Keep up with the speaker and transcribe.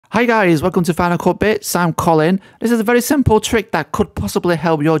Hi guys, welcome to Final Cut Bits. I'm Colin. This is a very simple trick that could possibly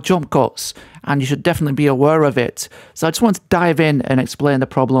help your jump cuts, and you should definitely be aware of it. So I just want to dive in and explain the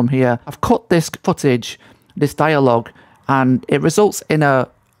problem here. I've cut this footage, this dialogue, and it results in a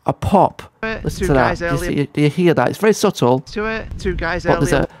pop. Listen to that. Do you hear that? It's very subtle. But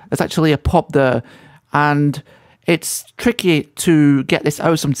there's actually a pop there, and it's tricky to get this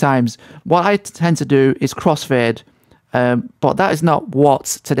out sometimes. What I tend to do is crossfade. But that is not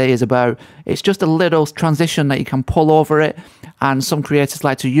what today is about. It's just a little transition that you can pull over it, and some creators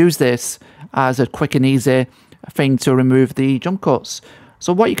like to use this as a quick and easy thing to remove the jump cuts.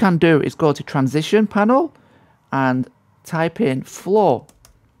 So what you can do is go to transition panel and type in flow.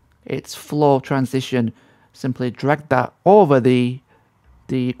 It's flow transition. Simply drag that over the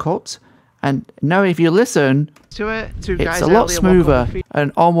cut, and now if you listen to it, it's a lot smoother,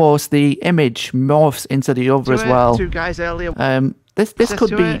 and almost the image morphs into the other as well. This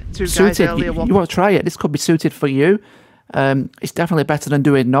could be suited. You want to try it? This could be suited for you. It's definitely better than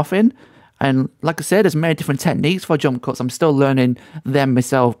doing nothing. And like I said, there's many different techniques for jump cuts. I'm still learning them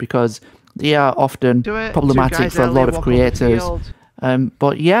myself because they are often problematic for a lot of creators.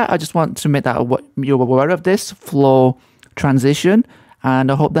 But yeah, I just want to make that you're aware of this flow transition,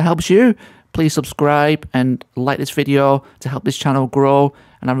 and I hope that helps you. Please subscribe and like this video to help this channel grow,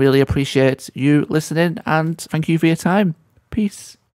 and I really appreciate you listening, and thank you for your time. Peace.